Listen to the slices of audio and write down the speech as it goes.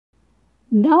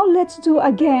Now let's do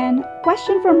again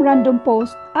question from random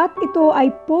post at ito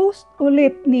ay post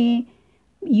ulit ni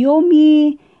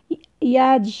Yomi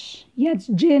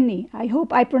Yajjini. I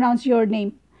hope I pronounce your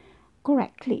name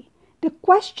correctly. The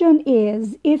question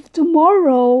is, if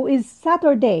tomorrow is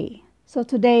Saturday, so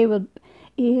today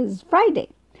is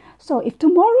Friday. So if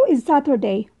tomorrow is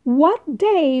Saturday, what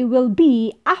day will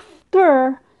be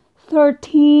after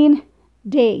 13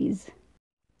 days?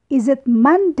 Is it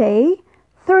Monday,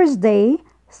 Thursday,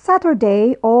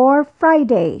 Saturday, or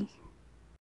Friday?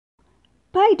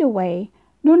 By the way,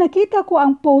 nung nakita ko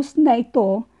ang post na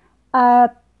ito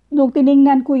at nung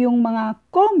tiningnan ko yung mga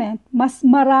comment, mas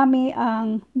marami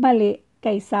ang mali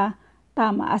kaysa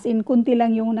tama. As in, kunti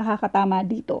lang yung nakakatama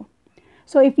dito.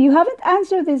 So if you haven't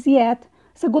answered this yet,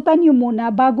 sagutan nyo muna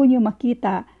bago nyo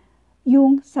makita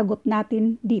yung sagot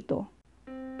natin dito.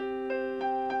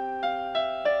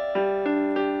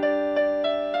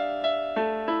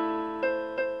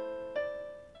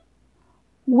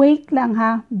 Wait lang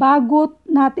ha, bago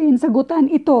natin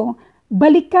sagutan ito,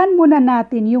 balikan muna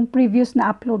natin yung previous na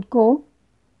upload ko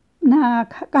na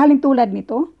kahalintulad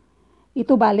nito.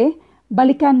 Ito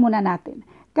balikan muna natin.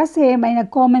 Kasi may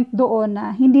nag-comment doon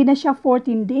na hindi na siya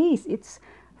 14 days, it's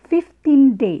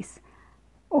 15 days.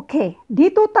 Okay,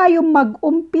 dito tayo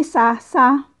mag-umpisa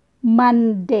sa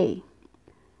Monday.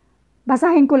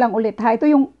 Basahin ko lang ulit ha, ito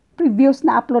yung previous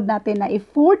na upload natin na if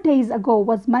 4 days ago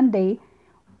was Monday,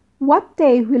 what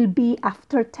day will be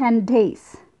after 10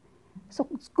 days? So,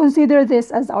 consider this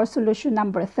as our solution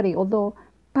number 3. Although,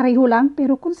 pareho lang,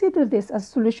 pero consider this as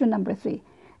solution number 3.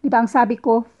 Di ba ang sabi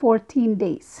ko, 14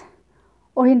 days.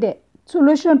 O hindi,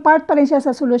 solution part pa rin siya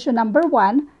sa solution number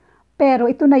 1, pero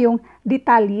ito na yung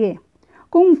detalye.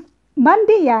 Kung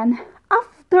Monday yan,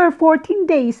 after 14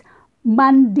 days,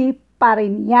 Monday pa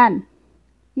rin yan.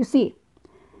 You see,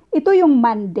 ito yung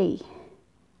Monday.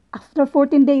 After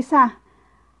 14 days ha.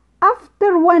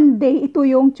 After 1 day, ito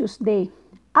yung Tuesday.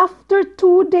 After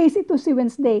 2 days, ito si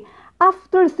Wednesday.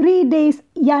 After 3 days,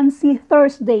 yan si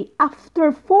Thursday. After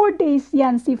 4 days,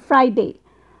 yan si Friday.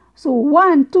 So,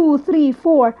 1, 2, 3,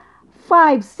 4,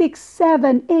 5, 6,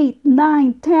 7, 8,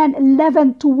 9, 10,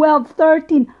 11, 12,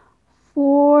 13,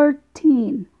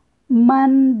 14.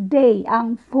 Monday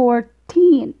ang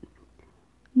 14.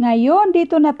 Ngayon,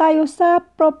 dito na tayo sa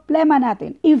problema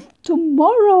natin. If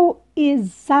tomorrow is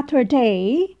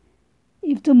Saturday,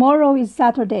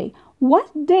 what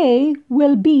day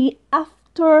will be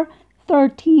after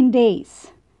 13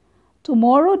 days?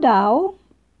 Tomorrow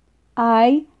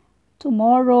ay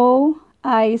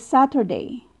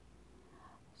Saturday.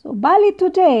 So, bali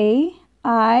today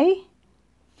ay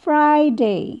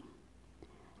Friday.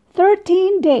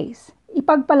 13 days.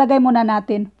 Ipagpalagay muna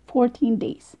natin 14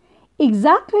 days.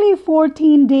 Exactly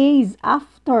 14 days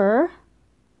after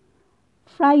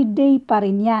Friday pa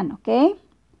rin yan, okay?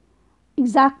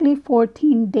 Exactly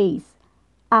 14 days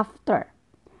after.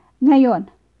 Ngayon,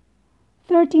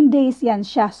 13 days yan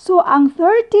siya. So, ang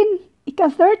 13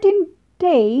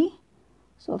 day,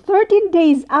 so 13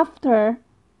 days after,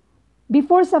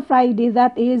 before sa Friday,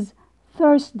 that is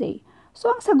Thursday. So,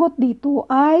 ang sagot dito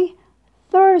ay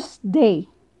Thursday.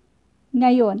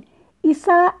 Ngayon,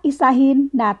 isa-isahin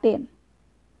natin.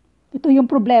 Ito yung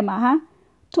problema, ha?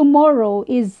 Tomorrow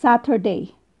is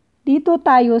Saturday. Dito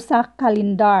tayo sa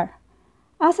kalendar.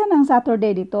 Asan ang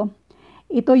Saturday dito?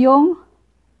 Ito yung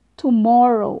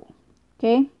tomorrow.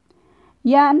 Okay?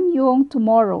 Yan yung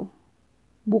tomorrow.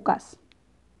 Bukas.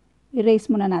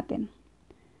 Erase muna natin.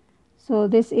 So,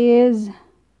 this is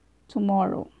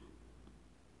tomorrow.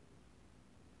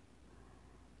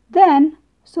 Then,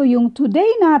 so yung today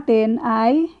natin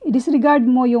ay, i-disregard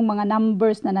mo yung mga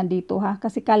numbers na nandito ha,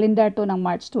 kasi calendar to ng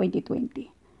March 2020.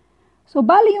 So,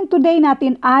 bali yung today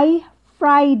natin ay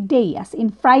Friday. As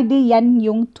in Friday, yan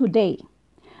yung today.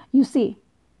 You see,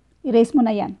 erase mo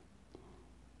na yan.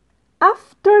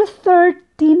 After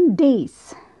 13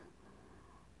 days,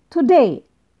 today,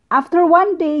 after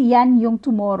 1 day, yan yung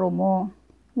tomorrow mo.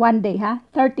 1 day ha,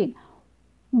 13.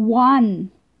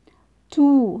 1,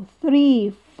 2,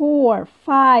 3, 4,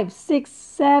 5, 6,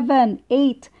 7,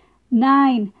 8,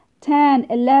 9, 10,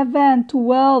 11,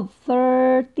 12,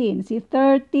 13. Si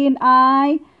 13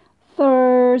 ay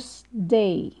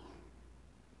Thursday.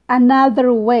 Another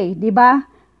way, di ba?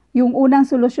 Yung unang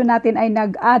solusyon natin ay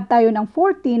nag-add tayo ng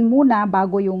 14 muna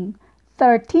bago yung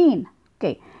 13.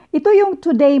 Okay. Ito yung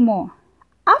today mo.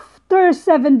 After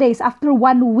 7 days, after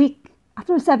 1 week,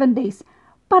 after 7 days,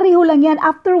 pareho lang yan.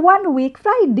 After 1 week,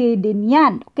 Friday din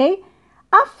yan. Okay?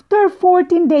 After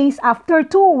 14 days, after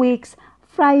 2 weeks,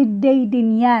 Friday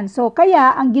din yan. So,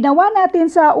 kaya, ang ginawa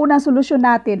natin sa unang solusyon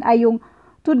natin ay yung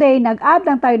today, nag-add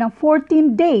lang tayo ng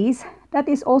 14 days. That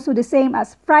is also the same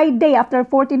as Friday after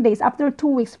 14 days. After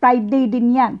 2 weeks, Friday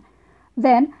din yan.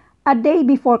 Then, a day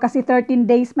before, kasi 13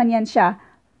 days man yan siya,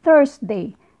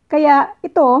 Thursday. Kaya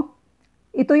ito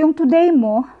yung today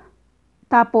mo,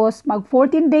 tapos mag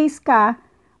 14 days ka,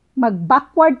 mag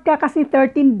backward ka kasi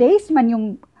 13 days man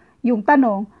yung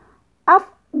tanong.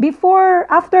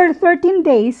 After 13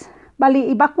 days,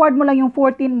 bali i-backward mo lang yung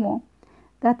 14 mo.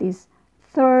 That is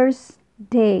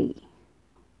Thursday.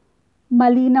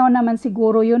 Malinaw naman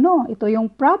siguro yun, no? Ito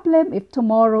yung problem if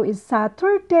tomorrow is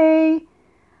Saturday.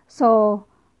 So,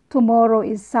 tomorrow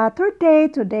is Saturday,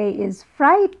 today is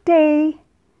Friday.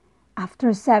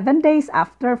 After 7 days,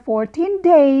 after 14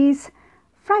 days,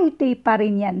 Friday pa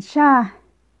rin yan siya.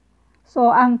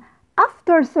 So, ang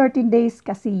after 13 days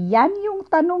kasi yan yung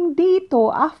tanong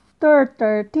dito, after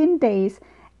 13 days,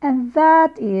 and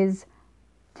that is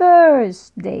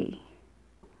Thursday.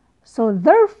 So,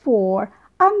 therefore,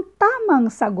 ang tamang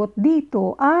sagot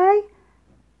dito ay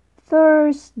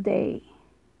Thursday.